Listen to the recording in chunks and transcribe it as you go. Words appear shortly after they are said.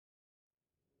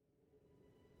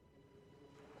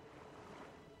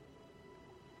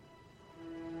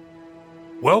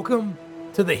Welcome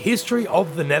to the History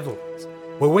of the Netherlands,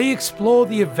 where we explore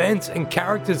the events and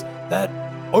characters that,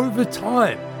 over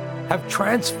time, have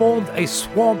transformed a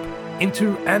swamp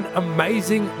into an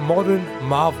amazing modern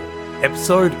marvel.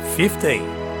 Episode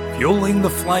 15, Fueling the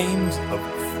Flames of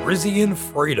Frisian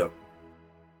Freedom.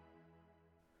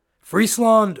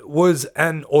 Friesland was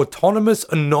an autonomous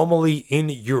anomaly in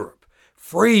Europe,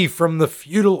 free from the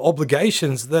feudal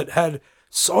obligations that had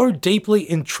so deeply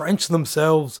entrenched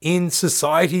themselves in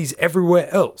societies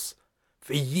everywhere else.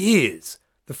 For years,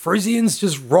 the Frisians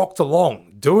just rocked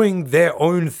along, doing their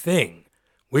own thing,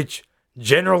 which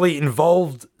generally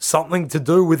involved something to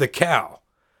do with a cow.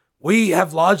 We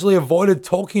have largely avoided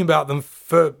talking about them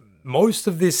for most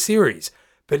of this series,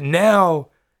 but now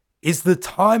is the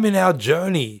time in our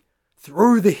journey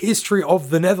through the history of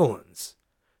the Netherlands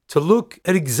to look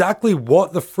at exactly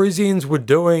what the Frisians were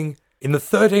doing in the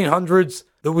 1300s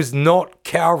that was not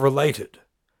cow-related.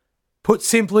 Put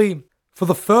simply, for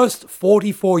the first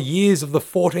 44 years of the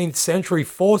 14th century,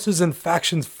 forces and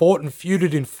factions fought and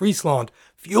feuded in Friesland,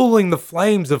 fueling the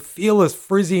flames of fearless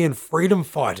Frisian freedom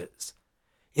fighters.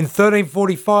 In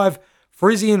 1345,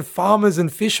 Frisian farmers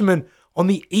and fishermen on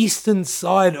the eastern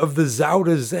side of the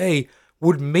Zuider Zee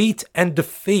would meet and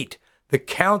defeat the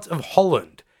Count of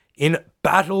Holland in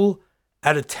battle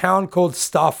at a town called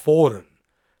Stavoren,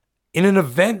 in an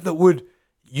event that would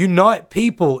unite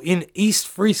people in East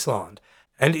Friesland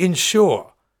and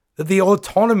ensure that the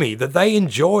autonomy that they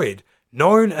enjoyed,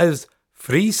 known as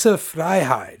Friese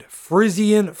Vrijheid,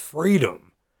 Frisian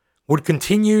freedom, would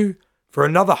continue for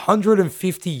another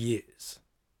 150 years.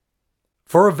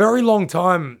 For a very long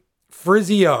time,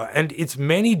 Frisia and its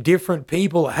many different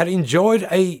people had enjoyed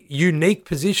a unique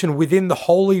position within the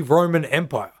Holy Roman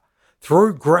Empire.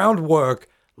 Through groundwork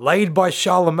laid by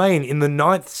Charlemagne in the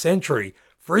 9th century,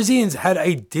 Frisians had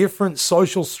a different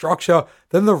social structure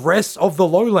than the rest of the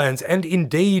lowlands and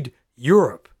indeed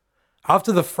Europe.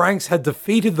 After the Franks had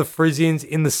defeated the Frisians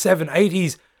in the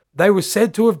 780s, they were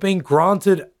said to have been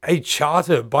granted a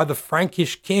charter by the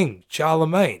Frankish king,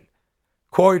 Charlemagne.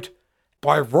 Quote,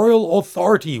 "By royal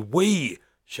authority we,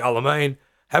 Charlemagne,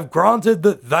 have granted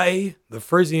that they, the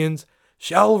Frisians,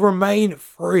 shall remain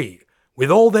free, with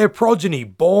all their progeny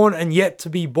born and yet to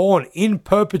be born in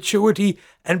perpetuity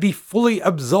and be fully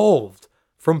absolved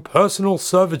from personal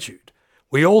servitude.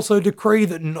 We also decree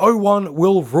that no one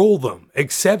will rule them,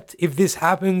 except if this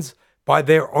happens by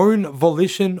their own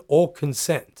volition or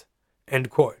consent." End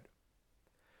quote.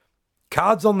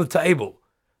 Cards on the table.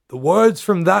 The words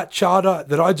from that charter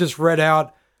that I just read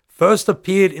out first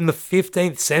appeared in the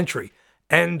 15th century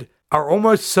and are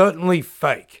almost certainly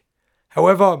fake.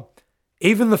 However,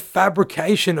 even the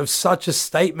fabrication of such a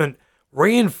statement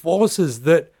reinforces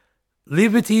that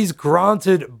liberties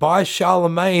granted by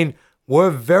Charlemagne were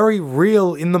very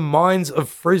real in the minds of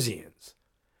Frisians.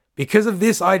 Because of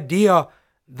this idea,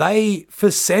 they for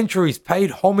centuries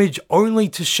paid homage only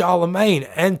to Charlemagne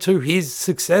and to his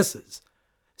successors.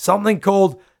 Something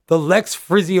called the Lex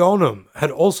Frisionum had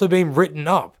also been written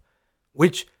up,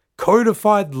 which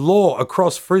codified law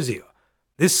across Frisia.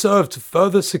 This served to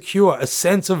further secure a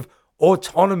sense of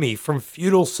autonomy from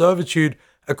feudal servitude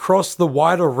across the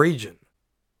wider region.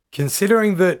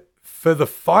 Considering that for the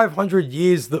 500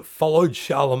 years that followed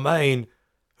Charlemagne,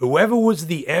 whoever was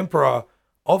the emperor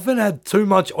often had too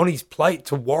much on his plate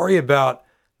to worry about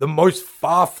the most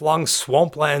far-flung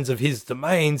swamplands of his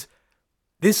domains,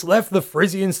 this left the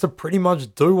Frisians to pretty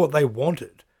much do what they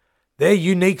wanted. Their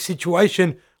unique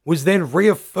situation was then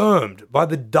reaffirmed by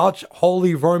the Dutch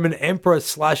Holy Roman Emperor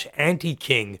 /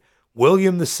 anti-king,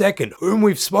 William II, whom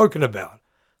we've spoken about,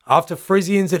 after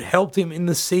Frisians had helped him in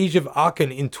the siege of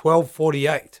Aachen in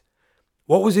 1248.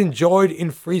 What was enjoyed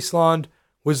in Friesland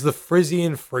was the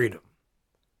Frisian freedom.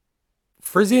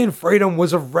 Frisian freedom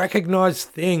was a recognized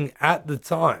thing at the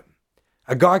time.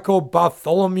 A guy called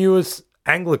Bartholomeus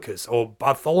Anglicus, or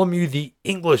Bartholomew the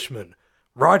Englishman,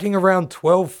 writing around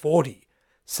 1240,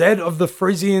 said of the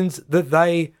Frisians that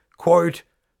they, quote,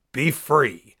 "be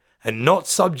free, and not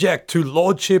subject to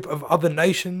lordship of other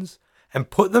nations,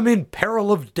 and put them in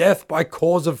peril of death by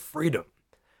cause of freedom.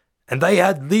 And they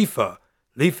had liefer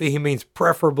he means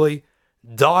preferably,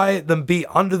 die than be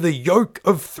under the yoke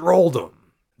of thraldom.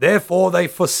 Therefore they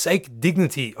forsake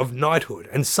dignity of knighthood,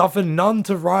 and suffer none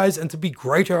to rise and to be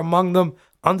greater among them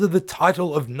under the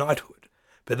title of knighthood,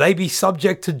 but they be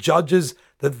subject to judges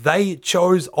that they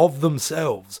chose of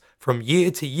themselves from year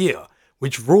to year,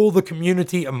 which rule the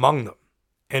community among them."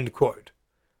 End quote.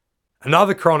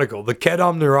 Another chronicle, the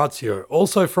Quedam Narratio,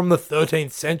 also from the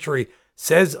 13th century,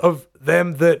 says of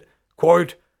them that,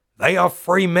 quote, "they are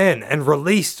free men and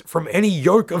released from any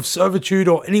yoke of servitude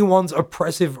or anyone's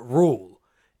oppressive rule.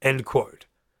 End quote.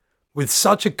 With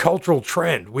such a cultural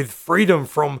trend, with freedom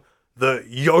from the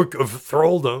yoke of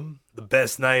thraldom, the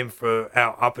best name for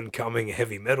our up-and-coming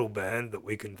heavy metal band that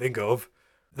we can think of,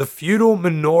 the feudal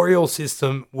manorial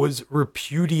system was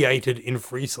repudiated in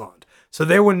Friesland. So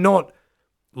there were not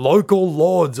local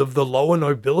lords of the lower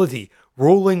nobility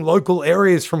ruling local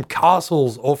areas from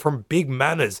castles or from big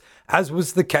manors, as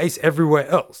was the case everywhere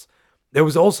else. There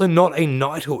was also not a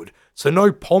knighthood, so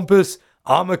no pompous,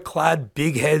 armor-clad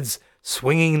big heads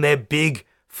swinging their big,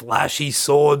 flashy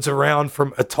swords around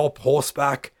from atop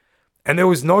horseback. And there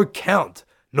was no count,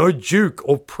 no duke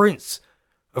or prince.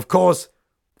 Of course,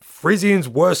 Frisians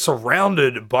were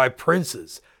surrounded by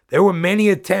princes. There were many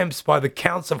attempts by the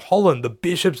counts of Holland, the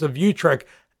bishops of Utrecht,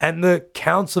 and the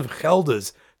counts of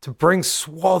Gelders to bring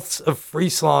swaths of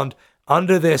Friesland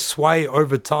under their sway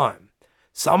over time.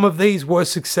 Some of these were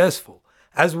successful,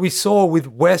 as we saw with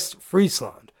West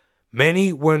Friesland.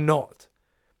 Many were not.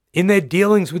 In their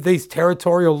dealings with these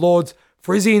territorial lords,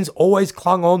 Frisians always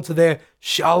clung on to their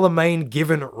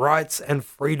Charlemagne-given rights and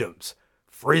freedoms.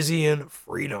 Frisian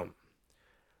freedom.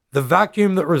 The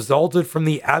vacuum that resulted from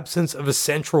the absence of a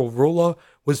central ruler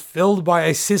was filled by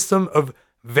a system of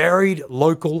varied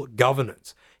local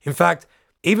governance. In fact,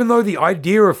 even though the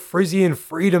idea of Frisian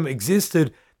freedom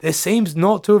existed, there seems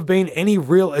not to have been any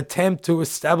real attempt to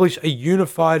establish a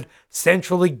unified,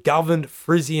 centrally governed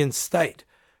Frisian state.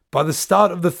 By the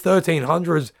start of the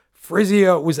 1300s,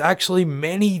 Frisia was actually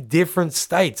many different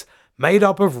states made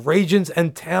up of regions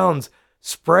and towns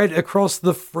spread across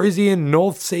the Frisian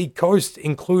North Sea coast,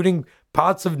 including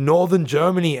parts of northern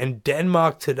Germany and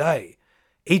Denmark today.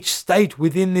 Each state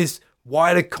within this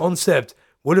wider concept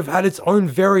would have had its own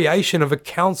variation of a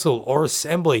council or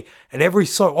assembly, and every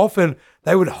so often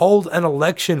they would hold an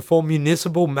election for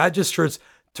municipal magistrates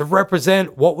to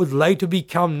represent what would later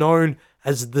become known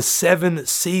as the Seven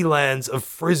Sea Lands of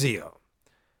Frisia.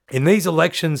 In these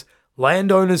elections,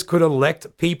 landowners could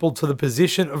elect people to the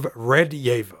position of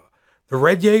Redjever. The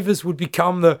Redjevers would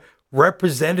become the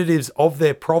representatives of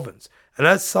their province, and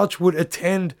as such would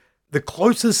attend the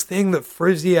closest thing that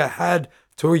Frisia had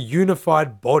to a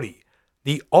unified body,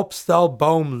 the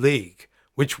Opstalboom League,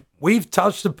 which we've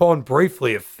touched upon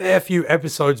briefly a fair few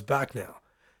episodes back now.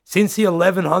 Since the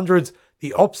 1100s,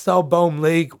 the Opstalboom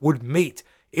League would meet,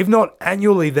 if not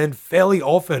annually, then fairly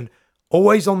often,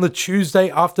 always on the Tuesday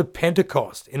after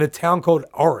Pentecost in a town called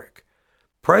Auric.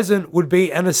 Present would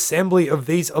be an assembly of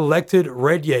these elected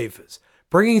Redjevers,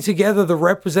 bringing together the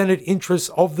represented interests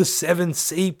of the 7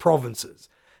 sea provinces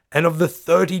and of the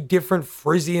 30 different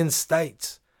Frisian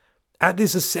states. At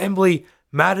this assembly,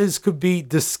 matters could be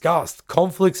discussed,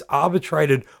 conflicts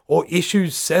arbitrated, or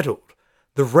issues settled.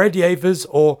 The Redjevers,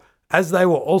 or as they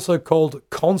were also called,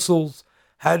 consuls,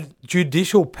 had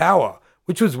judicial power,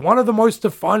 which was one of the most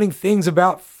defining things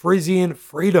about Frisian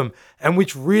freedom and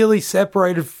which really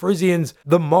separated Frisians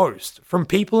the most from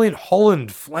people in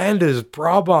Holland, Flanders,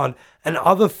 Brabant, and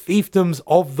other fiefdoms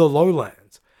of the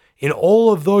lowlands. In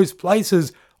all of those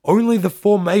places, only the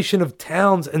formation of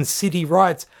towns and city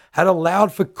rights had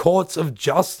allowed for courts of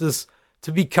justice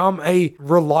to become a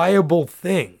reliable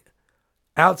thing.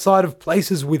 Outside of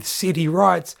places with city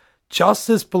rights,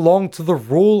 justice belonged to the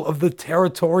rule of the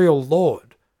territorial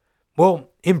lord. Well,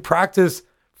 in practice,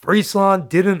 Friesland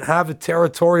didn't have a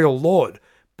territorial lord,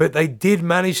 but they did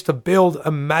manage to build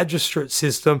a magistrate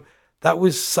system that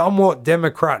was somewhat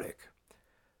democratic.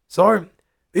 So,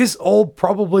 this all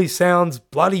probably sounds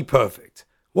bloody perfect.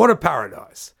 What a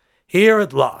paradise. Here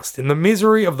at last, in the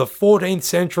misery of the 14th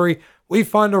century, we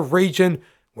find a region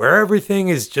where everything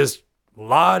is just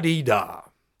la-di-da.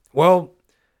 Well,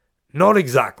 not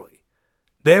exactly.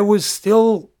 There was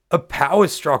still a power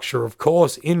structure, of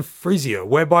course, in Frisia,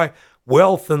 whereby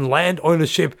wealth and land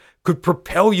ownership could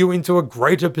propel you into a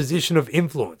greater position of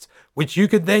influence, which you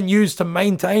could then use to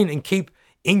maintain and keep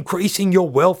increasing your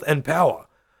wealth and power.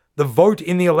 The vote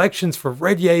in the elections for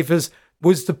Redjevers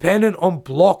was dependent on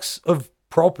blocks of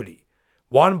property.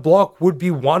 One block would be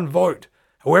one vote.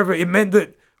 However, it meant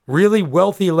that really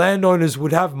wealthy landowners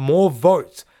would have more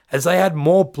votes as they had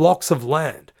more blocks of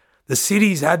land. The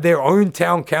cities had their own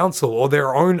town council or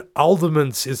their own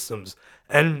alderman systems,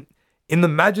 and in the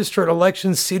magistrate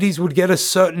elections, cities would get a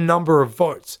certain number of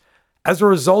votes. As a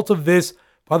result of this,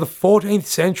 by the 14th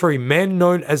century, men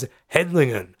known as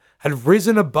hedlingen had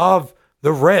risen above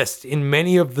the rest in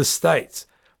many of the states.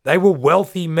 They were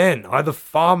wealthy men, either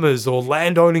farmers or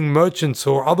landowning merchants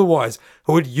or otherwise,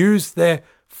 who had used their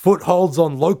footholds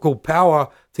on local power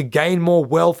to gain more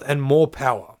wealth and more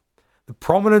power. The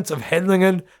prominence of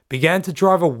hedlingen began to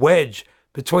drive a wedge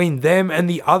between them and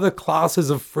the other classes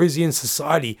of Frisian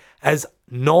society, as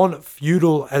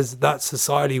non-feudal as that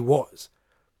society was.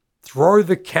 Throw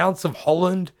the Counts of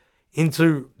Holland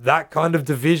into that kind of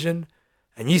division,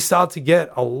 and you start to get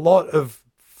a lot of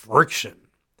friction.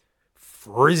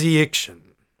 Frisiaction.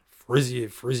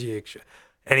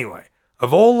 Anyway,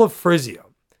 of all of Frisia,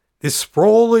 this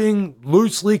sprawling,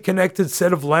 loosely connected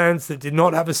set of lands that did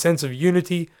not have a sense of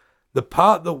unity, the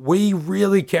part that we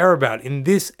really care about in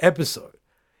this episode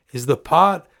is the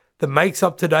part that makes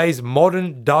up today's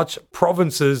modern Dutch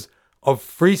provinces of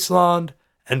Friesland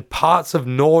and parts of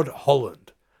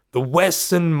Noord-Holland, the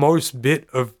westernmost bit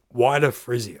of wider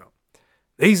Frisia.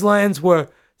 These lands were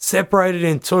separated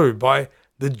in two by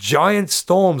the giant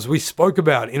storms we spoke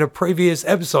about in a previous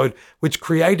episode, which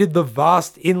created the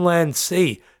vast inland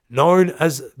sea known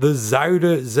as the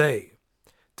Zuiderzee,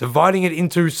 dividing it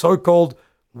into so-called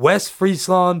West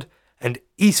Friesland and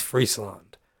East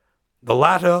Friesland. The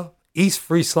latter, East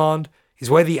Friesland, is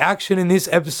where the action in this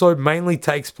episode mainly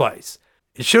takes place.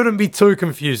 It shouldn't be too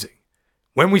confusing.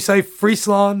 When we say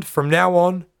Friesland from now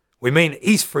on, we mean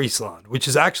East Friesland, which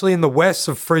is actually in the west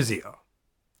of Frisia.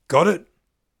 Got it?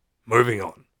 Moving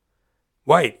on.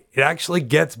 Wait, it actually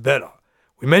gets better.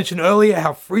 We mentioned earlier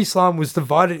how Friesland was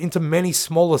divided into many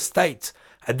smaller states.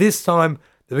 At this time,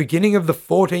 the beginning of the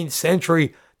 14th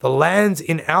century, the lands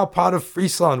in our part of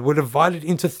Friesland were divided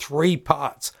into three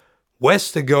parts: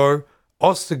 Westergo,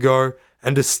 Oostergo,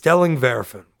 and de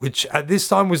Stellingwerven, which at this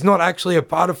time was not actually a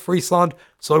part of Friesland,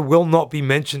 so will not be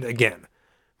mentioned again.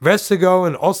 Westergo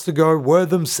and Oostergo were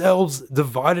themselves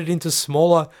divided into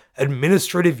smaller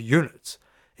administrative units.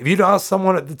 If you'd asked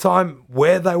someone at the time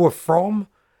where they were from,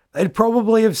 they'd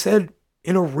probably have said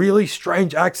in a really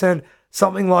strange accent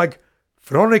something like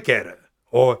Vronikere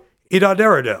or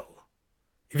Idaderadel.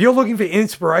 If you're looking for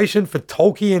inspiration for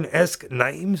Tolkien-esque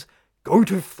names, go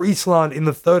to Friesland in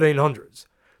the 1300s.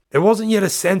 There wasn't yet a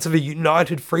sense of a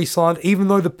united Friesland, even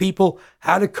though the people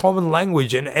had a common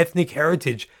language and ethnic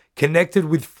heritage connected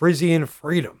with Frisian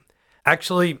freedom.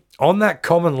 Actually, on that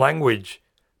common language,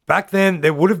 back then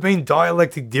there would have been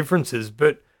dialectic differences,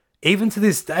 but even to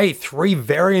this day, 3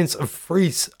 variants of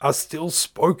Fries are still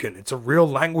spoken. It's a real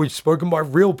language spoken by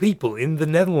real people in the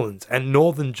Netherlands and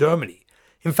northern Germany.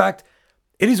 In fact,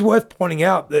 it is worth pointing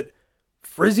out that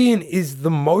Frisian is the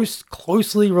most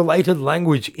closely related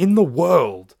language in the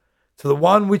world to the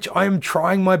one which I am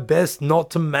trying my best not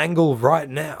to mangle right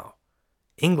now: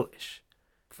 English.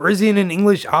 Frisian and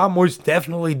English are most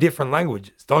definitely different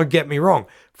languages. Don't get me wrong.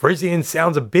 Frisian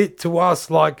sounds a bit to us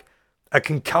like a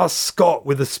concussed Scot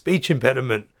with a speech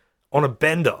impediment on a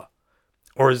bender,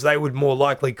 or as they would more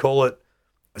likely call it,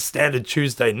 a standard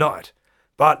Tuesday night.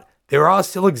 But there are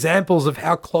still examples of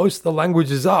how close the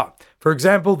languages are. For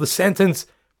example, the sentence,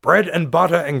 bread and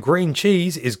butter and green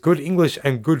cheese is good English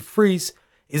and good Fries,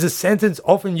 is a sentence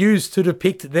often used to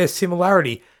depict their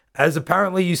similarity, as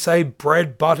apparently you say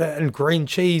bread, butter and green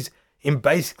cheese in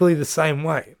basically the same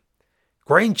way.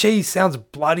 Green cheese sounds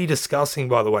bloody disgusting,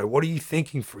 by the way. What are you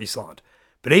thinking, Friesland?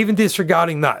 But even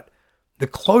disregarding that, the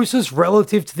closest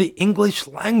relative to the English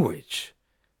language,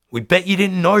 we bet you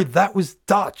didn't know that was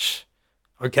Dutch.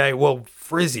 Okay, well,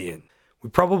 Frisian. We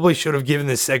probably should have given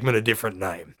this segment a different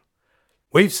name.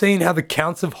 We've seen how the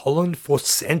Counts of Holland for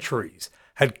centuries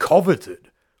had coveted,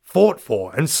 fought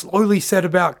for, and slowly set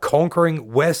about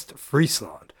conquering West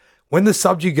Friesland. When the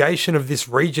subjugation of this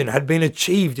region had been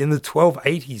achieved in the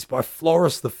 1280s by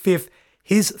Floris V,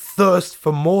 his thirst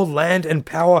for more land and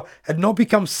power had not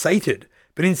become sated,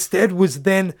 but instead was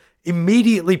then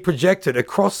immediately projected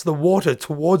across the water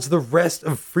towards the rest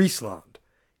of Friesland.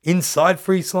 Inside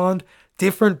Friesland,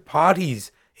 different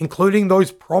parties, including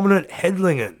those prominent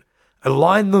Hedlingen,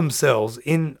 aligned themselves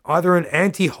in either an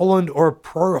anti-Holland or a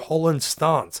pro-Holland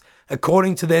stance,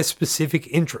 according to their specific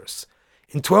interests.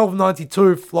 In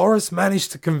 1292, Floris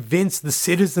managed to convince the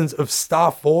citizens of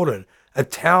Staaforden, a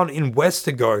town in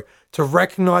Westergo, to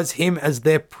recognize him as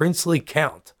their princely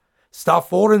count.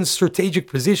 Staafforden's strategic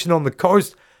position on the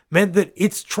coast meant that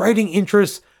its trading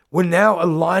interests were now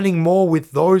aligning more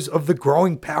with those of the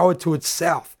growing power to its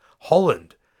south,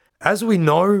 Holland. As we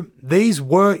know, these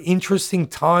were interesting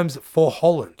times for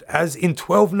Holland, as in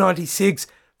 1296,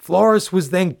 Floris was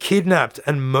then kidnapped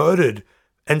and murdered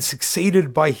and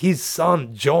succeeded by his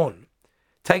son, John.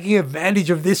 Taking advantage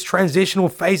of this transitional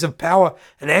phase of power,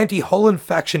 an anti-Holland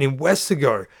faction in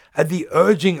Westergo, at the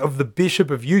urging of the Bishop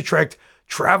of Utrecht,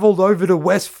 travelled over to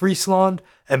West Friesland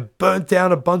and burnt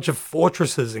down a bunch of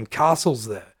fortresses and castles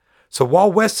there. So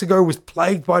while Westergo was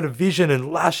plagued by division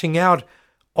and lashing out,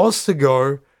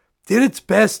 Oostergo did its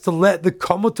best to let the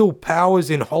comital powers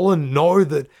in Holland know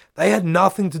that they had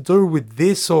nothing to do with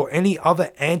this or any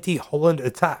other anti-Holland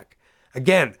attack.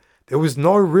 Again, there was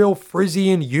no real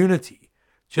Frisian unity,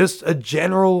 just a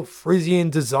general Frisian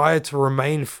desire to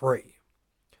remain free.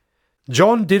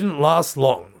 John didn't last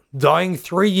long, dying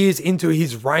 3 years into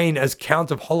his reign as Count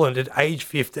of Holland at age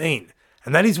 15,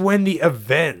 and that is when the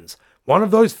Avens, one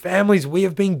of those families we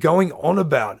have been going on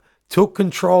about, took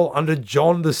control under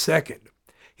John II.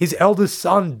 His eldest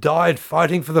son died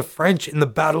fighting for the French in the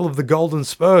Battle of the Golden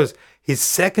Spurs. His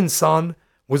second son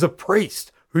was a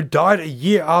priest who died a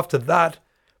year after that,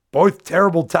 both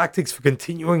terrible tactics for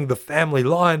continuing the family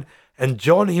line, and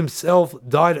John himself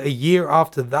died a year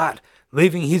after that,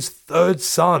 leaving his third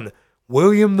son,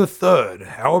 William III,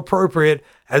 how appropriate,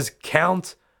 as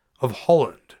Count of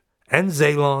Holland and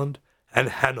Zeeland and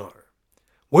Hainaut.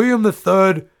 William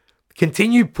III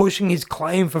continued pushing his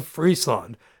claim for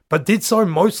Friesland, but did so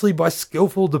mostly by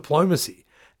skillful diplomacy.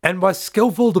 And by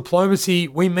skillful diplomacy,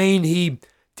 we mean he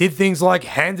did things like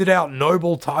handed out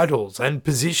noble titles and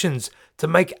positions to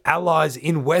make allies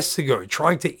in Westergo,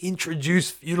 trying to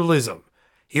introduce feudalism.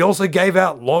 He also gave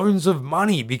out loans of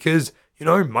money because,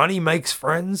 money makes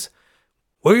friends.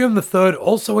 William III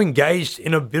also engaged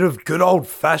in a bit of good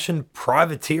old-fashioned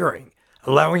privateering,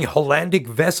 allowing Hollandic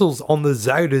vessels on the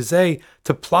Zuider Zee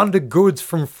to plunder goods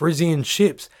from Frisian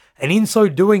ships, and in so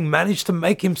doing managed to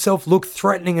make himself look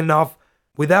threatening enough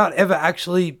without ever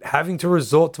actually having to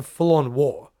resort to full-on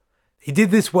war. He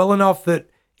did this well enough that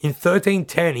in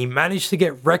 1310 he managed to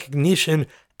get recognition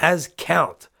as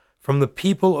Count from the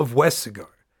people of Westergo.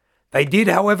 They did,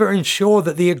 however, ensure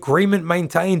that the agreement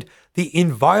maintained the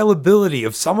inviolability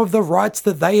of some of the rights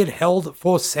that they had held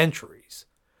for centuries.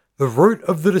 The root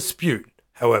of the dispute,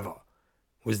 however,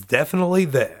 was definitely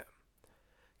there.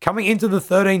 Coming into the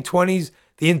 1320s,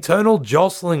 the internal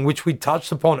jostling which we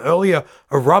touched upon earlier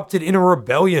erupted in a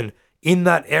rebellion in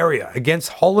that area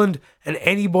against Holland and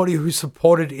anybody who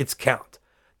supported its count.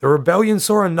 The rebellion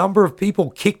saw a number of people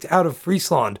kicked out of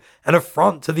Friesland, an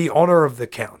affront to the honour of the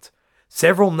count.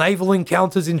 Several naval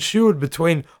encounters ensued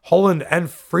between Holland and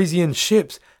Frisian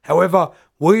ships. However,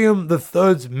 William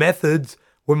III's methods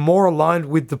were more aligned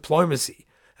with diplomacy.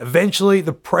 Eventually,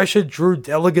 the pressure drew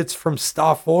delegates from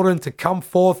Staforden to come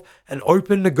forth and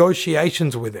open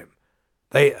negotiations with him.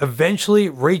 They eventually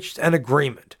reached an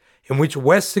agreement in which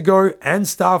Westergo and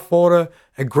Staforden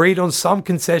agreed on some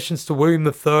concessions to William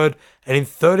III, and in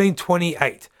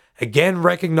 1328 again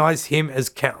recognized him as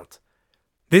Count.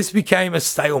 This became a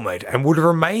stalemate and would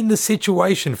remain the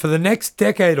situation for the next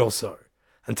decade or so,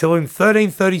 until in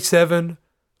 1337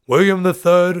 William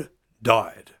III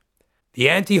died. The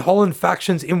anti-Holland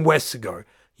factions in Westergo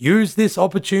used this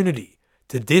opportunity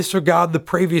to disregard the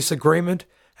previous agreement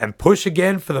and push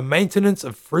again for the maintenance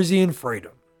of Frisian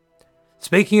freedom.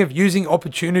 Speaking of using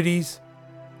opportunities,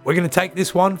 we're going to take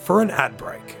this one for an ad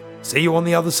break. See you on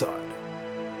the other side.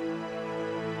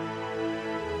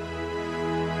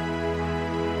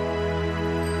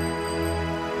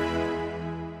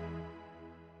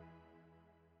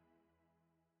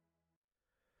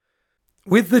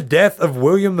 With the death of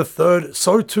William III,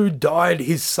 so too died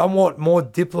his somewhat more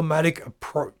diplomatic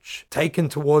approach taken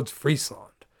towards Friesland.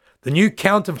 The new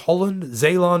Count of Holland,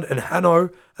 Zeeland and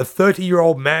Hainaut, a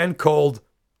 30-year-old man called,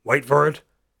 wait for it,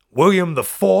 William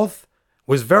IV,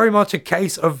 was very much a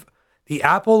case of the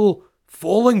apple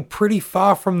falling pretty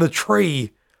far from the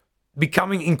tree,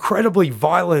 becoming incredibly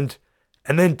violent,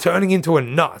 and then turning into a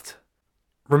nut.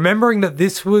 Remembering that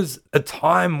this was a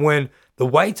time when the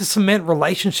way to cement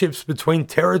relationships between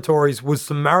territories was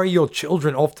to marry your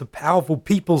children off to powerful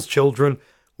people's children,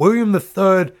 William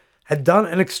III had done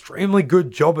an extremely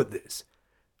good job at this,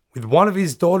 with one of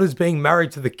his daughters being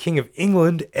married to the King of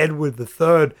England, Edward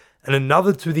III, and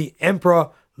another to the Emperor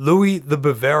Louis the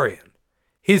Bavarian.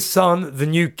 His son, the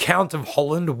new Count of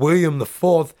Holland, William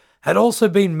IV, had also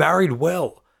been married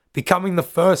well, becoming the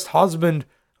first husband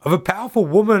of a powerful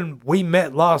woman we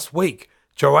met last week,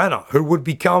 Joanna, who would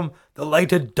become the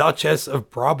later Duchess of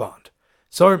Brabant.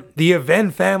 So the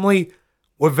Aven family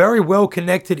were very well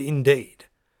connected indeed.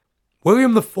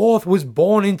 William IV was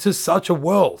born into such a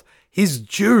world. His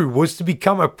due was to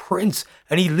become a prince,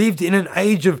 and he lived in an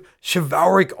age of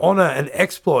chivalric honor and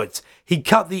exploits. He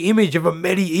cut the image of a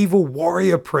medieval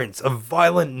warrior prince, a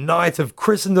violent knight of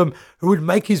Christendom who would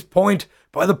make his point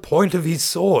by the point of his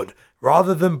sword,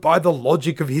 rather than by the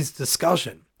logic of his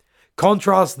discussion.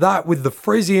 Contrast that with the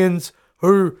Frisians,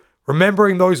 who,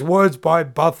 remembering those words by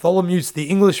Bartholomew the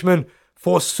Englishman,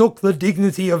 forsook the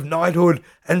dignity of knighthood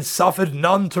and suffered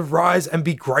none to rise and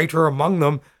be greater among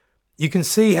them. You can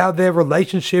see how their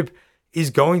relationship is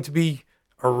going to be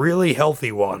a really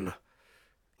healthy one.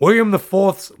 William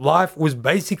IV's life was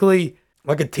basically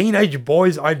like a teenage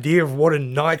boy's idea of what a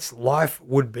knight's life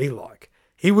would be like.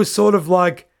 He was sort of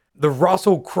like the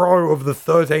Russell Crowe of the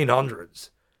 1300s,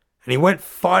 and he went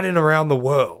fighting around the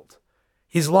world.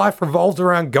 His life revolved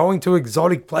around going to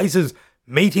exotic places,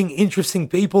 meeting interesting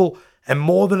people, and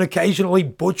more than occasionally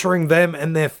butchering them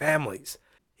and their families.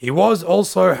 He was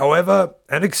also, however,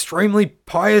 an extremely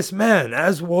pious man,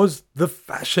 as was the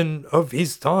fashion of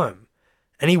his time.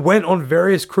 And he went on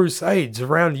various crusades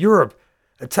around Europe,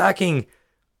 attacking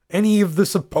any of the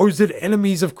supposed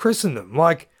enemies of Christendom,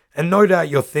 and no doubt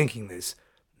you're thinking this,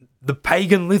 the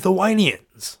pagan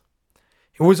Lithuanians.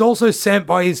 He was also sent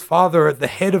by his father at the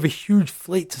head of a huge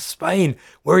fleet to Spain,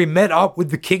 where he met up with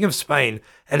the King of Spain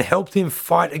and helped him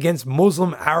fight against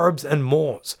Muslim Arabs and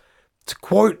Moors. To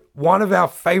quote one of our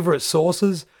favourite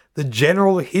sources, The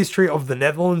General History of the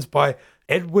Netherlands by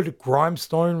Edward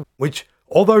Grimstone, which,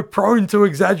 although prone to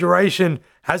exaggeration,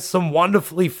 has some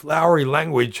wonderfully flowery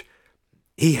language.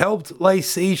 He helped lay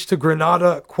siege to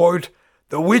Granada, quote,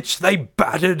 "the which they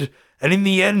battered, and in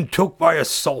the end took by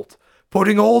assault,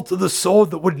 putting all to the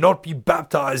sword that would not be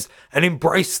baptized, and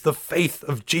embraced the faith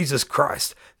of Jesus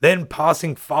Christ. Then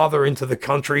passing farther into the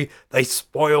country, they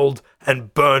spoiled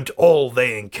and burnt all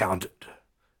they encountered."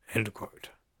 End quote.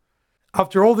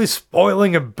 After all this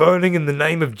spoiling and burning in the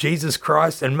name of Jesus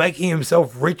Christ and making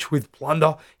himself rich with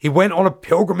plunder, he went on a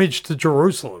pilgrimage to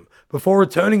Jerusalem before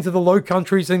returning to the Low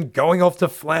Countries and going off to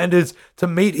Flanders to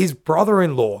meet his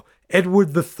brother-in-law,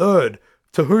 Edward III,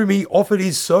 to whom he offered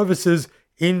his services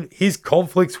in his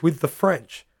conflicts with the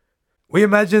French. We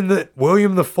imagine that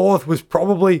William IV was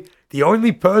probably the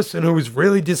only person who was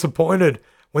really disappointed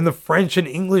when the French and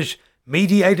English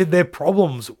mediated their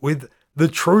problems with the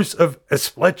Truce of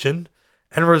Espletchen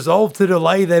and resolved to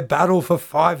delay their battle for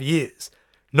 5 years.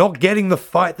 Not getting the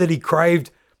fight that he craved,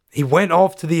 he went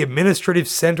off to the administrative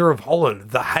centre of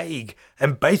Holland, The Hague,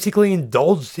 and basically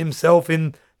indulged himself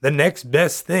in the next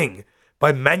best thing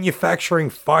by manufacturing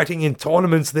fighting in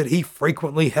tournaments that he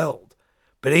frequently held.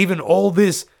 But even all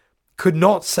this could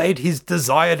not sate his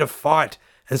desire to fight,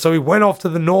 and so he went off to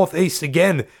the northeast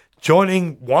again,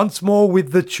 joining once more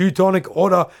with the Teutonic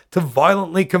Order to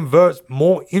violently convert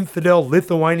more infidel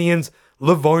Lithuanians,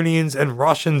 Livonians, and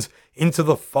Russians into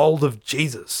the fold of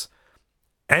Jesus,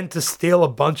 and to steal a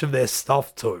bunch of their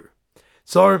stuff too.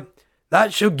 So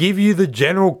that should give you the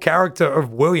general character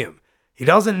of William. He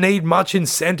doesn't need much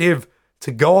incentive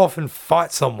to go off and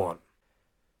fight someone.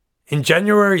 In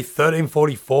January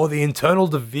 1344, the internal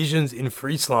divisions in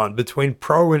Friesland between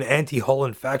pro and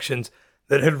anti-Holland factions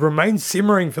that had remained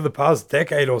simmering for the past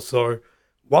decade or so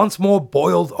once more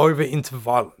boiled over into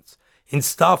violence. In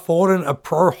Staphorden, a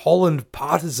pro-Holland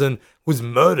partisan was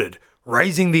murdered,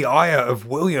 raising the ire of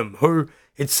William, who,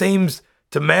 it seems,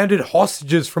 demanded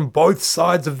hostages from both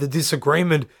sides of the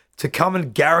disagreement to come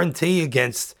and guarantee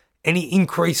against any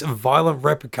increase of violent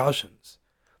repercussions.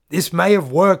 This may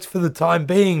have worked for the time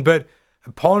being, but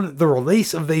upon the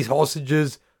release of these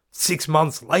hostages 6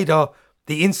 months later,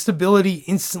 the instability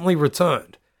instantly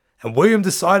returned, and William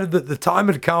decided that the time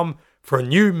had come for a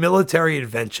new military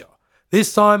adventure,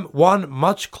 this time one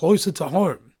much closer to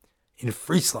home, in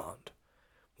Friesland.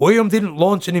 William didn't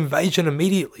launch an invasion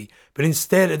immediately, but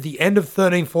instead at the end of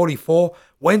 1344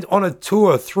 went on a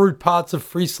tour through parts of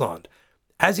Friesland.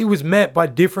 As he was met by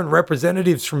different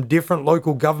representatives from different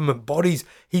local government bodies,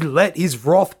 he let his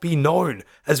wrath be known,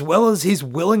 as well as his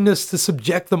willingness to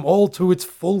subject them all to its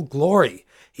full glory.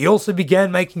 He also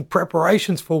began making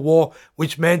preparations for war,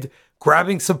 which meant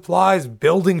grabbing supplies,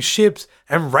 building ships,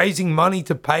 and raising money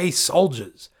to pay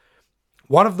soldiers.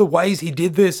 One of the ways he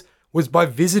did this was by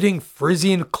visiting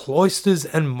Frisian cloisters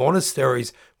and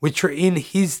monasteries which are in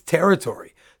his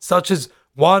territory, such as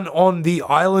one on the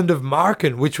island of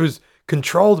Marken, which was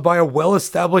controlled by a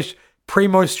well-established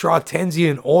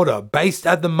Premostratensian order based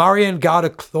at the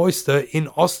Mariengarde cloister in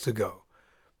Ostergo.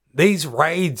 These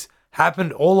raids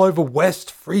happened all over West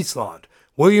Friesland.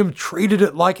 William treated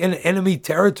it like an enemy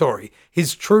territory,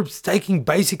 his troops taking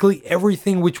basically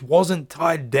everything which wasn't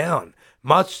tied down,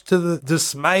 much to the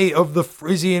dismay of the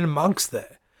Frisian monks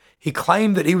there. He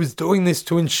claimed that he was doing this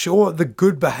to ensure the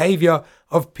good behavior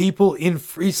of people in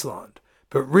Friesland,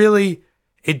 but really,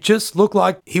 it just looked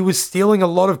like he was stealing a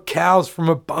lot of cows from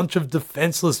a bunch of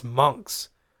defenseless monks.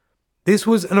 This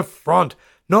was an affront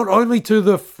not only to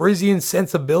the Frisian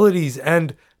sensibilities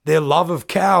and their love of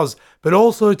cows, but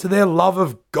also to their love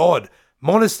of God.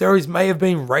 Monasteries may have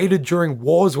been raided during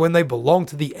wars when they belonged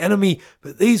to the enemy,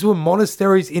 but these were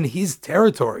monasteries in his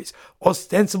territories,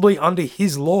 ostensibly under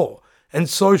his law, and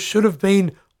so should have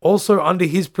been also under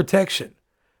his protection.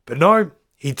 But no,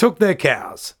 he took their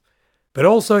cows. But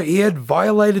also he had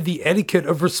violated the etiquette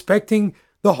of respecting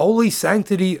the holy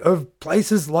sanctity of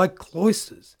places like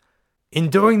cloisters. In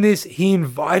doing this, he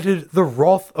invited the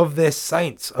wrath of their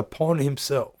saints upon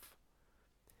himself.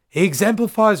 He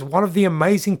exemplifies one of the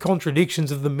amazing contradictions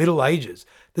of the Middle Ages,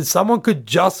 that someone could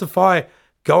justify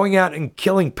going out and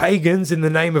killing pagans in the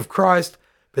name of Christ,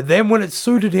 but then when it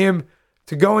suited him,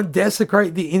 to go and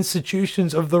desecrate the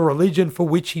institutions of the religion for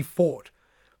which he fought.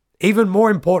 Even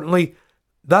more importantly,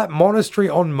 that monastery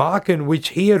on Marken which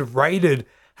he had raided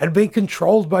had been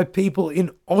controlled by people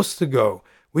in Ostergo,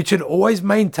 which had always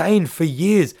maintained for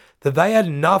years that they had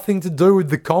nothing to do with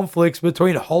the conflicts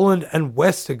between Holland and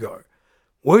Westergo.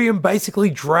 William basically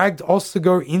dragged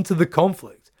Ostergo into the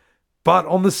conflict, but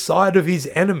on the side of his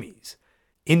enemies.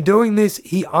 In doing this,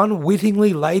 he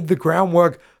unwittingly laid the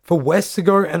groundwork for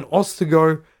Westergo and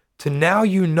Ostergo to now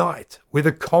unite with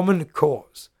a common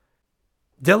cause.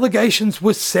 Delegations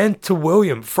were sent to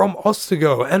William from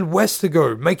Ostergo and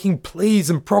Westergo, making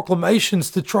pleas and proclamations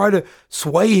to try to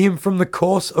sway him from the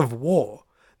course of war.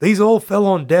 These all fell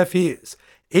on deaf ears.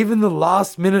 Even the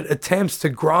last-minute attempts to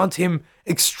grant him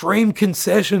extreme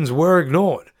concessions were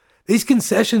ignored. These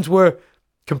concessions were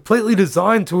completely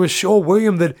designed to assure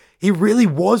William that he really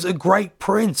was a great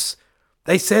prince.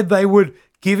 They said they would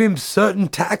give him certain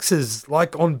taxes,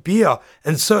 like on beer,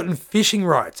 and certain fishing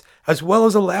rights, as well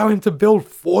as allow him to build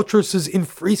fortresses in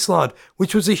Friesland,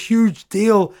 which was a huge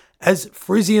deal as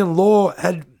Frisian law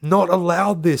had not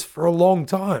allowed this for a long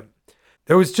time.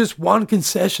 There was just one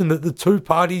concession that the two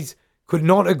parties could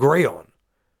not agree on.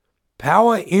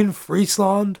 Power in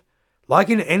Friesland, like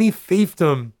in any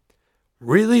fiefdom,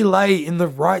 really lay in the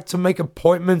right to make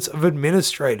appointments of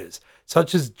administrators,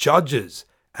 such as judges,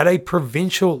 at a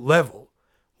provincial level.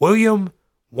 William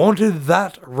wanted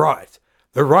that right,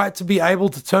 the right to be able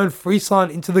to turn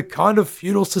Friesland into the kind of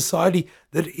feudal society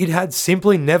that it had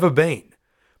simply never been.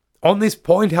 On this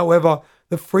point, however,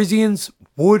 the Frisians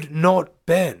would not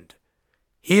bend.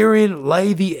 Herein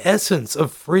lay the essence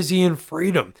of Frisian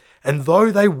freedom, and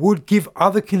though they would give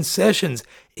other concessions,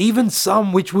 even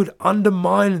some which would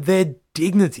undermine their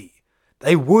dignity,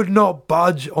 they would not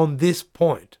budge on this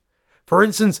point. For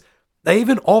instance, they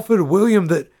even offered William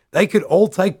that they could all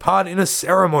take part in a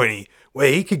ceremony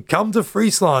where he could come to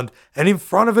Friesland and in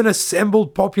front of an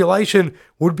assembled population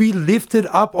would be lifted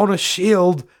up on a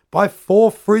shield by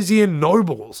 4 Frisian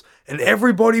nobles, and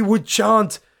everybody would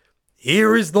chant,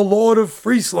 "Here is the Lord of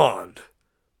Friesland."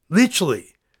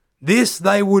 Literally, this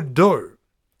they would do,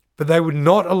 but they would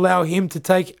not allow him to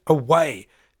take away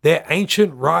their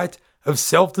ancient right of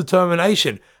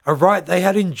self-determination, a right they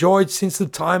had enjoyed since the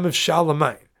time of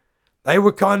Charlemagne. They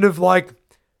were kind of like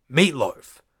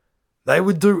Meatloaf. They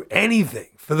would do anything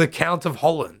for the Count of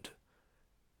Holland,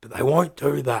 but they won't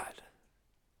do that.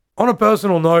 On a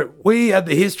personal note, we at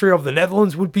the History of the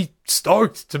Netherlands would be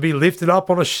stoked to be lifted up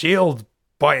on a shield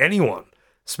by anyone,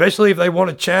 especially if they want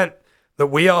to chant that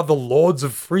we are the Lords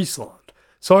of Friesland.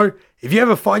 So if you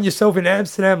ever find yourself in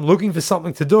Amsterdam looking for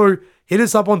something to do, hit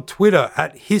us up on Twitter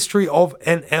at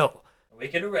HistoryOfNL. We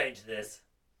can arrange this.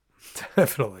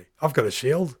 Definitely. I've got a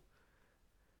shield.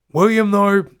 William,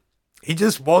 though, he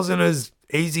just wasn't as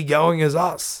easygoing as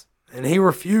us, and he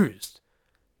refused.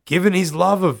 Given his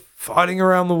love of fighting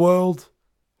around the world,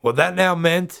 what that now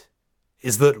meant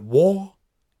is that war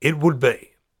it would be.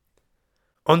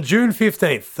 On June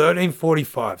 15th,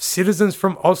 1345, citizens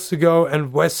from Ostergo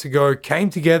and Westergo came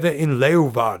together in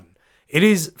Leeuwarden. It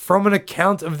is from an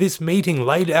account of this meeting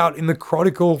laid out in the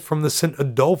chronicle from the St.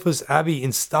 Adolphus Abbey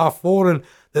in Stavoren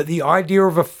that the idea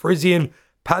of a Frisian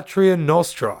Patria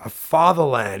Nostra, a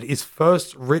fatherland, is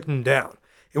first written down.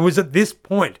 It was at this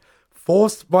point,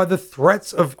 forced by the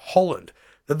threats of Holland,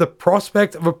 that the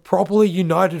prospect of a properly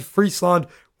united Friesland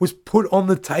was put on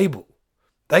the table.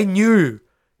 They knew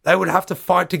they would have to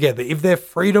fight together if their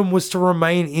freedom was to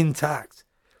remain intact.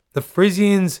 The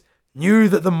Frisians knew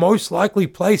that the most likely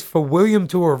place for William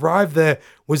to arrive there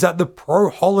was at the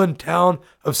pro-Holland town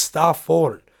of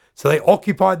Stavoren. So they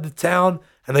occupied the town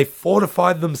and they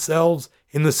fortified themselves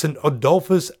in the St.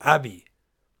 Adolphus Abbey.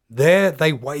 There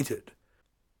they waited.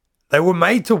 They were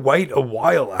made to wait a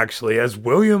while, actually, as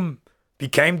William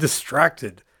became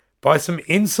distracted by some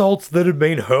insults that had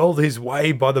been hurled his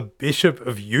way by the Bishop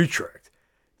of Utrecht.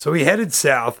 So he headed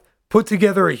south, put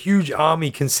together a huge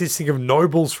army consisting of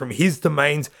nobles from his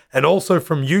domains and also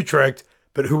from Utrecht,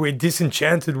 but who were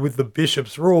disenchanted with the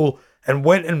bishop's rule, and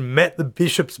went and met the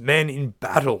bishop's men in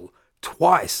battle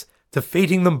twice,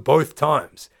 defeating them both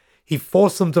times. He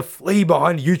forced them to flee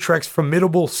behind Utrecht's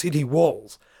formidable city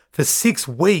walls. For 6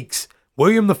 weeks,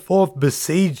 William IV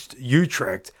besieged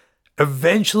Utrecht,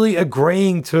 eventually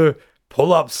agreeing to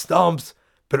pull up stumps,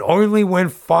 but only when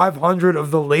 500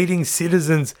 of the leading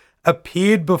citizens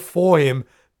appeared before him,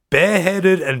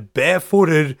 bareheaded and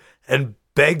barefooted, and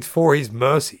begged for his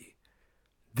mercy.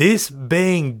 This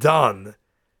being done,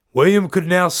 William could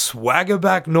now swagger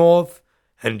back north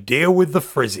and deal with the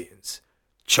Frisians,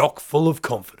 chock full of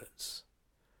confidence.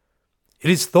 It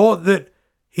is thought that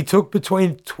he took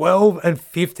between 12 and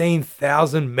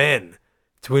 15,000 men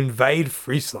to invade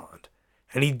Friesland,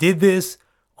 and he did this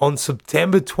on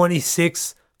September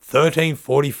 26,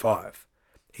 1345.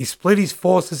 He split his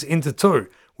forces into two,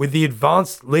 with the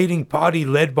advanced leading party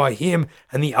led by him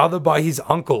and the other by his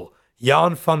uncle,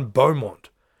 Jan van Beaumont.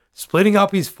 Splitting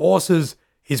up his forces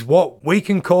is what we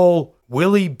can call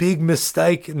Willie Big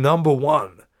Mistake number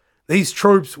 1. These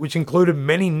troops, which included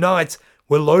many knights,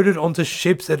 were loaded onto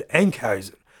ships at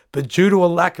Enkhuizen, but due to a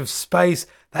lack of space,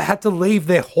 they had to leave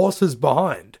their horses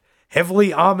behind.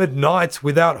 Heavily armored knights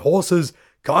without horses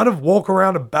kind of walk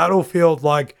around a battlefield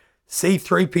like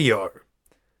C-3PO.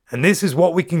 And this is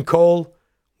what we can call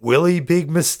Willie Big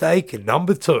Mistake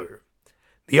number 2.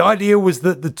 The idea was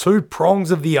that the two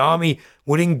prongs of the army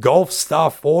would engulf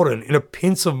Staforden in a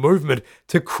pincer movement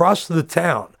to crush the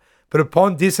town, but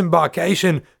upon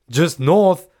disembarkation just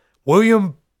north,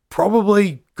 William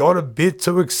probably got a bit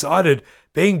too excited,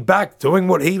 being back doing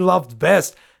what he loved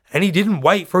best, and he didn't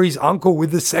wait for his uncle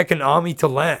with the Second Army to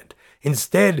land.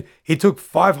 Instead, he took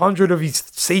 500 of his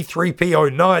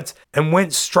C-3PO knights and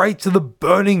went straight to the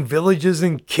burning villages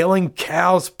and killing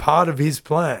cows part of his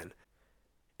plan.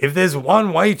 If there's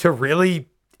one way to really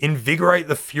invigorate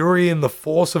the fury and the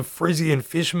force of Frisian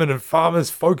fishermen and farmers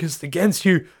focused against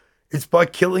you, it's by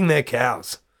killing their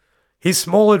cows. His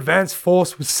small advance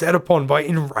force was set upon by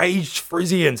enraged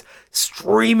Frisians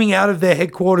streaming out of their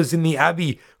headquarters in the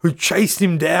abbey, who chased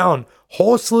him down,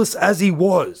 horseless as he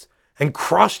was, and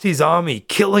crushed his army,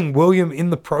 killing William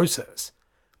in the process.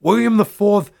 William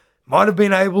IV might have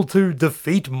been able to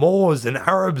defeat Moors and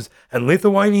Arabs and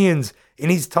Lithuanians in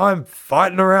his time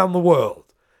fighting around the world,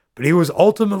 but he was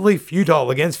ultimately futile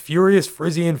against furious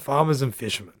Frisian farmers and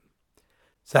fishermen.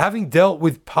 So having dealt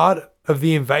with part of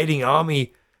the invading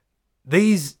army,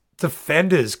 these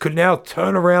defenders could now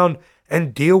turn around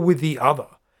and deal with the other.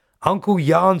 Uncle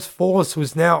Jan's force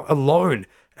was now alone,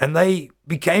 and they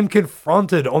became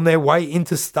confronted on their way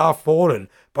into Staforden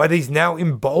by these now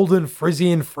emboldened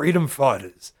Frisian freedom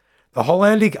fighters. The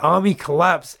Hollandic army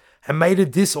collapsed and made a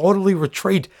disorderly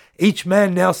retreat, each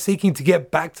man now seeking to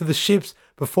get back to the ships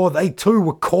before they too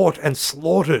were caught and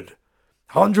slaughtered.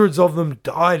 Hundreds of them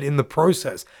died in the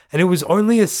process, and it was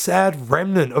only a sad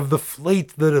remnant of the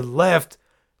fleet that had left,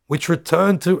 which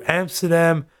returned to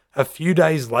Amsterdam a few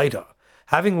days later,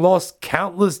 having lost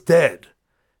countless dead,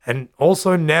 and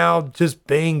also now just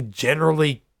being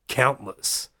generally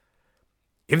countless.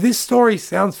 If this story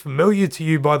sounds familiar to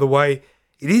you, by the way,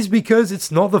 it is because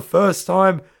it's not the first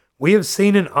time we have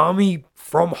seen an army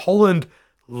from Holland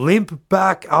limp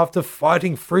back after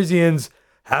fighting Frisians,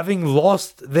 having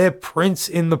lost their prince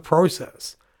in the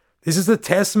process. This is a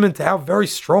testament to how very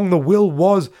strong the will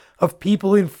was of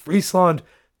people in Friesland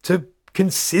to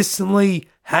consistently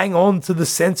hang on to the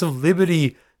sense of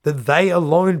liberty that they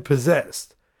alone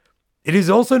possessed. It is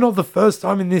also not the first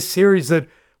time in this series that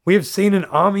we have seen an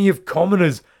army of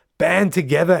commoners band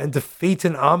together and defeat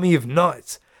an army of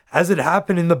knights, as it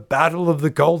happened in the Battle of the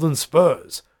Golden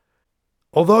Spurs.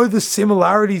 Although the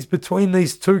similarities between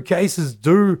these two cases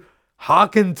do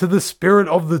hearken to the spirit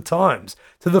of the times,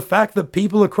 to the fact that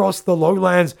people across the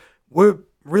lowlands were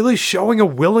really showing a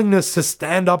willingness to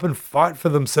stand up and fight for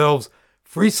themselves,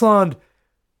 Friesland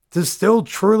does still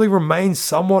truly remain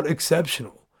somewhat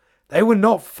exceptional. They were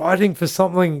not fighting for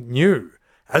something new,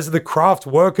 as the craft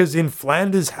workers in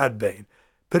Flanders had been,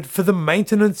 but for the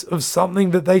maintenance of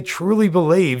something that they truly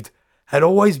believed had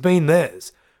always been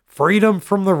theirs: freedom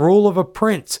from the rule of a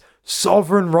prince,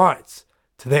 sovereign rights,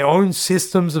 to their own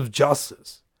systems of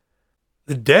justice.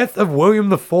 The death of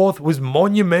William IV was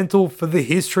monumental for the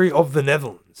history of the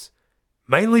Netherlands,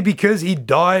 mainly because he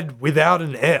died without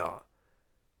an heir.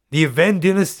 The Aven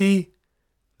dynasty,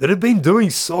 that had been doing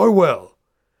so well,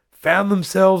 found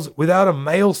themselves without a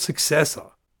male successor.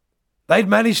 They'd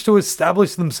managed to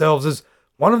establish themselves as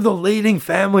one of the leading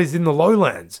families in the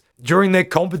lowlands during their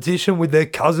competition with their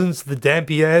cousins, the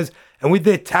Dampierres, and with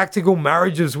their tactical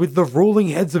marriages with the ruling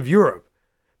heads of Europe.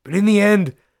 But in the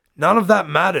end, none of that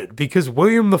mattered, because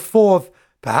William IV,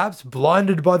 perhaps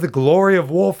blinded by the glory of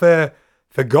warfare,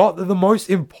 forgot that the most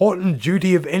important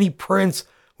duty of any prince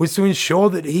was to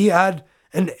ensure that he had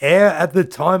an heir at the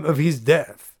time of his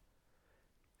death.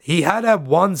 He had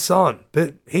one son,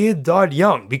 but he had died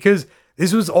young, because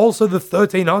this was also the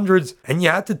 1300s, and you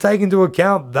had to take into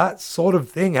account that sort of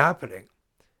thing happening.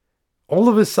 All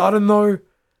of a sudden, though,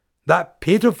 that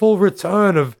pitiful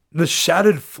return of the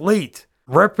shattered fleet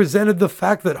represented the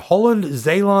fact that Holland,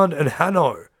 Zeeland, and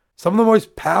Hanno, some of the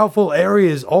most powerful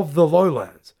areas of the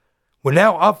lowlands, were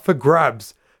now up for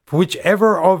grabs for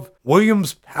whichever of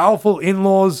William's powerful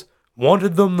in-laws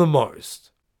wanted them the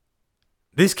most.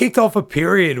 This kicked off a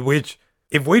period which,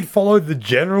 if we'd followed the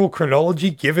general chronology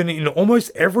given in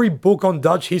almost every book on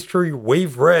Dutch history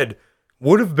we've read,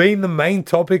 would have been the main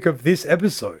topic of this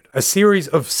episode, a series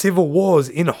of civil wars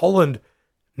in Holland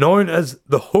known as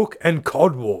the Hook and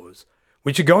Cod Wars,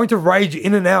 which are going to rage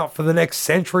in and out for the next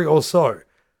century or so.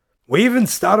 We even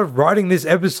started writing this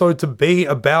episode to be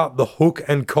about the Hook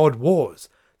and Cod Wars.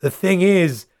 The thing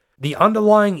is, the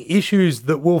underlying issues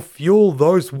that will fuel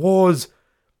those wars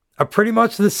are pretty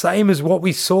much the same as what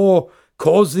we saw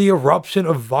cause the eruption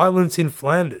of violence in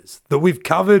Flanders, that we've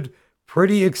covered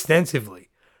pretty extensively.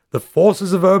 The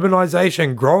forces of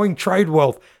urbanization, growing trade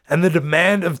wealth, and the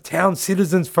demand of town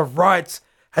citizens for rights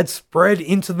had spread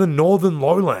into the northern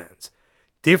lowlands.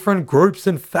 Different groups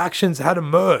and factions had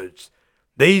emerged.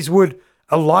 These would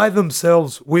ally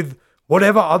themselves with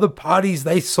whatever other parties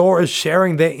they saw as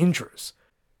sharing their interests.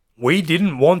 We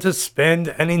didn't want to spend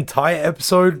an entire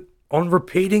episode on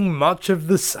repeating much of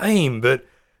the same, but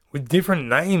with different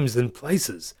names and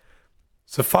places.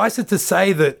 Suffice it to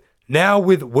say that now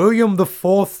with William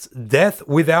IV's death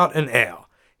without an heir,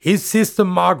 his sister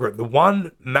Margaret, the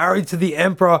one married to the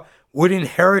emperor, would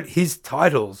inherit his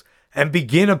titles and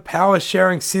begin a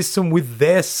power-sharing system with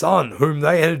their son, whom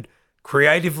they had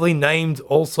creatively named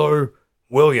also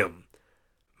William.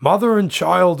 Mother and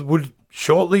child would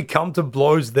shortly come to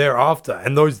blows thereafter,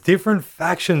 and those different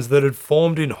factions that had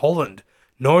formed in Holland,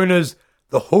 known as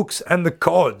the Hooks and the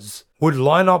Cods, would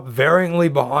line up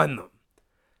varyingly behind them.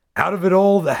 Out of it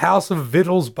all, the House of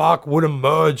Wittelsbach would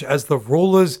emerge as the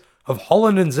rulers of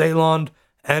Holland and Zeeland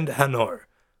and Hanno.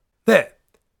 There.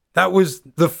 That was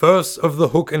the first of the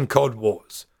Hook and Cod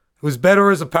Wars. It was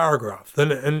better as a paragraph than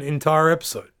an entire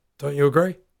episode. Don't you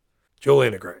agree?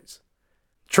 Julian agrees.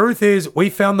 Truth is, we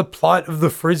found the plight of the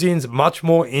Frisians much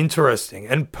more interesting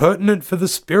and pertinent for the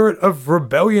spirit of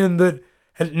rebellion that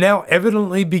had now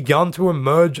evidently begun to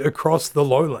emerge across the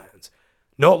lowlands.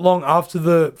 Not long after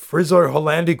the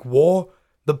Frisian-Hollandic War,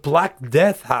 the Black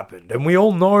Death happened, and we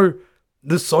all know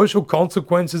the social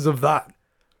consequences of that.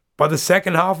 By the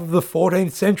second half of the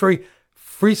 14th century,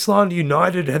 Friesland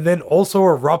United had then also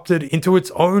erupted into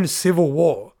its own civil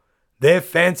war. Their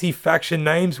fancy faction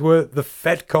names were the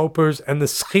Vetkopers and the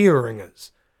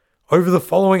Schieringers. Over the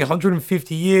following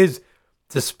 150 years,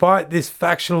 despite this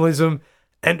factionalism,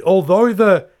 and although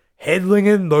the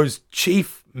Hedlingen, those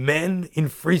chief men in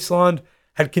Friesland,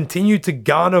 had continued to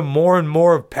garner more and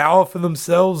more of power for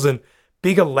themselves and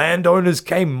bigger landowners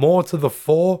came more to the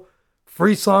fore,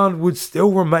 Friesland would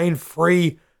still remain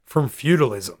free from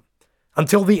feudalism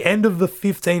until the end of the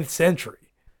 15th century.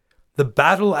 The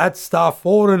battle at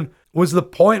Staaforden was the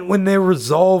point when their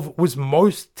resolve was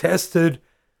most tested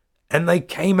and they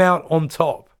came out on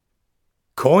top.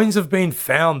 Coins have been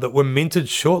found that were minted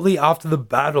shortly after the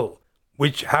battle,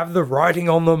 which have the writing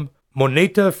on them,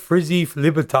 Moneta Frisi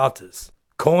Libertatis,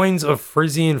 coins of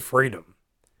Frisian freedom.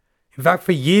 In fact,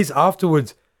 for years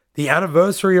afterwards, the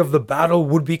anniversary of the battle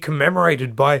would be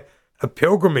commemorated by a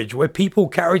pilgrimage where people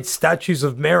carried statues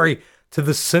of Mary to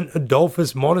the St.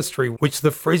 Adolphus Monastery, which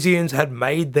the Frisians had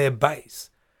made their base.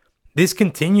 This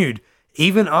continued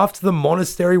even after the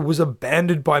monastery was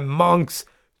abandoned by monks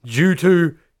due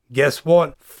to, guess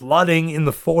what, flooding in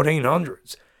the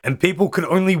 1400s, and people could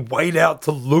only wait out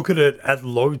to look at it at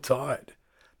low tide.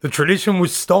 The tradition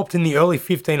was stopped in the early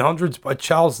 1500s by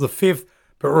Charles V,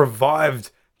 but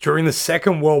revived during the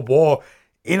Second World War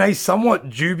in a somewhat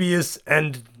dubious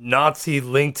and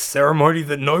Nazi-linked ceremony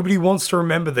that nobody wants to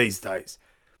remember these days.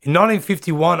 In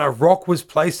 1951, a rock was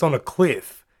placed on a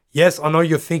cliff. Yes, I know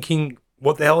you're thinking,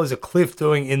 what the hell is a cliff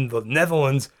doing in the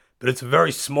Netherlands? But it's a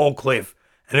very small cliff,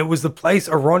 and it was the place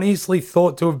erroneously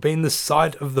thought to have been the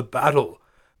site of the battle.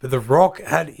 But the rock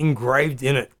had engraved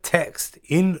in it text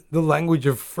in the language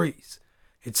of Fries.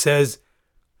 It says,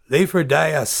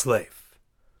 Lieferdea Slave.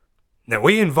 Now,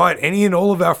 we invite any and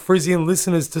all of our Frisian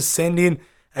listeners to send in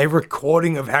a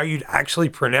recording of how you'd actually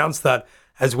pronounce that,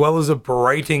 as well as a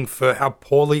berating for how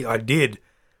poorly I did.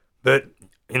 But,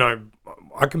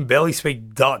 I can barely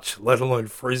speak Dutch, let alone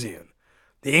Frisian.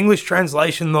 The English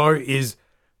translation, though, is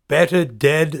better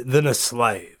dead than a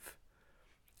slave.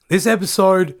 This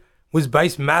episode was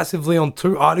based massively on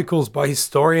 2 articles by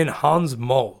historian Hans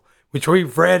Moll, which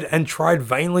we've read and tried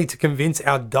vainly to convince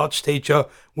our Dutch teacher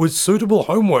was suitable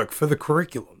homework for the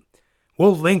curriculum.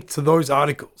 We'll link to those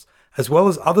articles, as well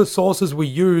as other sources we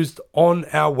used on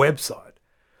our website.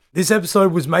 This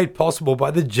episode was made possible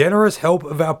by the generous help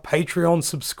of our Patreon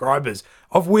subscribers,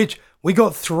 of which we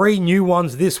got 3 new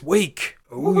ones this week.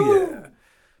 Oh yeah.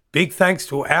 Big thanks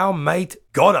to our mate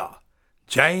Gotta,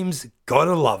 James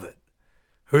Gotta Love It,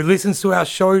 who listens to our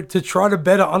show to try to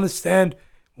better understand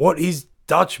what his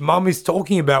Dutch mum is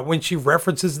talking about when she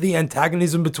references the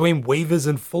antagonism between weavers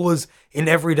and fullers in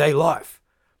everyday life.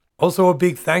 Also a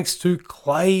big thanks to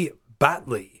Clay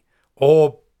Batley,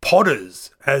 or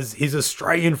Potters, as his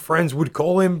Australian friends would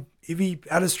call him if he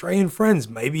had Australian friends.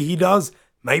 Maybe he does.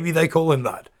 Maybe they call him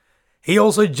that. He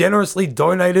also generously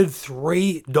donated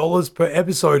 $3 per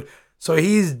episode, so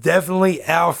he is definitely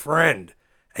our friend.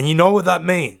 And you know what that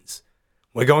means.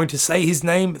 We're going to say his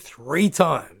name 3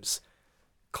 times.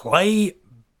 Clay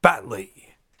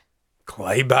Batley.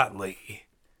 Clay Batley.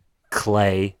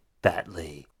 Clay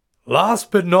Batley. Last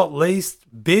but not least,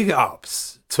 big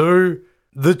ups to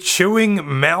the Chewing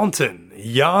Mountain,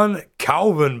 Jan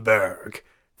Kalvenberg.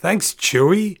 Thanks,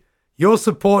 Chewy. Your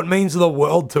support means the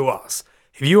world to us.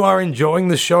 If you are enjoying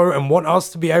the show and want us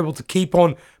to be able to keep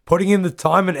on putting in the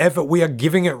time and effort we are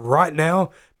giving it right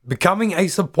now, becoming a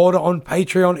supporter on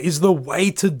Patreon is the way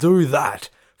to do that.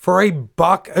 For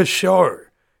 $1 a show,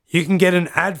 you can get an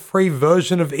ad-free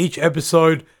version of each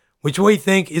episode, which we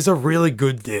think is a really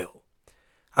good deal.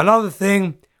 Another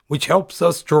thing which helps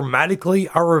us dramatically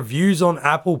are reviews on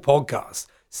Apple Podcasts,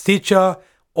 Stitcher,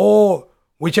 or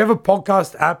whichever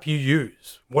podcast app you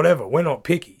use. Whatever, we're not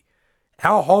picky.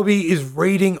 Our hobby is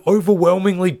reading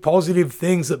overwhelmingly positive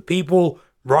things that people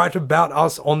write about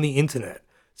us on the internet.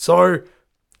 So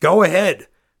go ahead,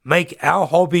 make our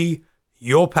hobby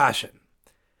your passion.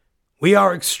 We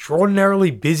are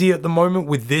extraordinarily busy at the moment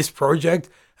with this project,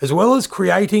 as well as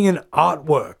creating an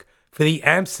artwork for the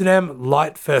Amsterdam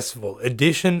Light Festival,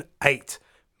 Edition 8,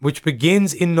 which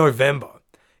begins in November.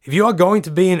 If you are going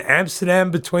to be in Amsterdam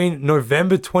between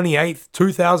November 28th,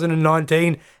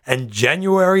 2019 and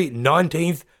January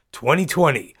 19th,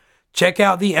 2020, check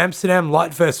out the Amsterdam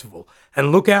Light Festival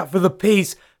and look out for the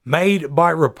piece made by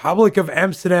Republic of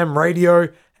Amsterdam Radio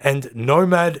and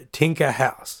Nomad Tinker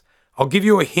House. I'll give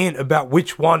you a hint about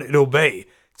which one it'll be.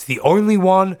 It's the only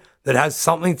one that has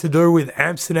something to do with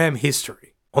Amsterdam history.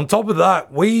 On top of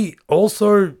that, we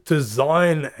also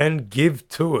design and give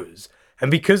tours.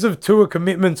 And because of tour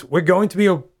commitments, we're going to be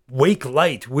a week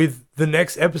late with the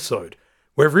next episode.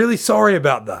 We're really sorry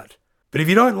about that. But if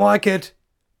you don't like it,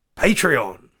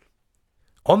 Patreon.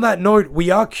 On that note, we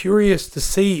are curious to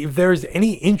see if there is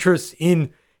any interest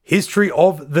in history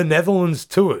of the Netherlands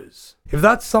tours. If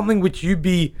that's something which you'd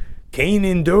be keen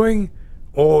in doing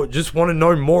or just want to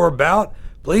know more about,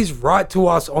 please write to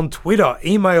us on Twitter,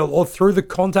 email, or through the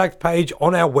contact page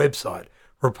on our website,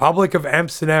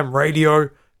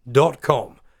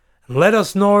 republicofamsterdamradio.com, and let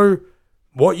us know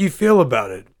what you feel about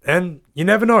it. And you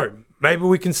never know, maybe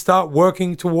we can start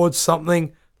working towards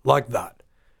something like that.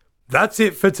 That's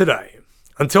it for today.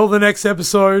 Until the next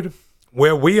episode,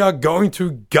 where we are going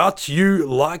to gut you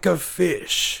like a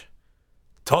fish.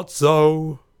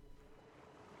 Totso.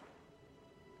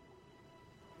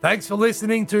 Thanks for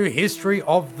listening to History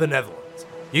of the Netherlands.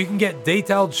 You can get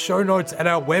detailed show notes at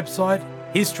our website,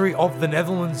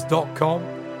 historyofthenetherlands.com.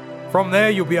 From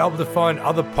there, you'll be able to find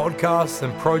other podcasts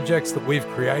and projects that we've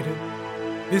created.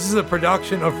 This is a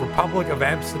production of Republic of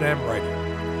Amsterdam Radio.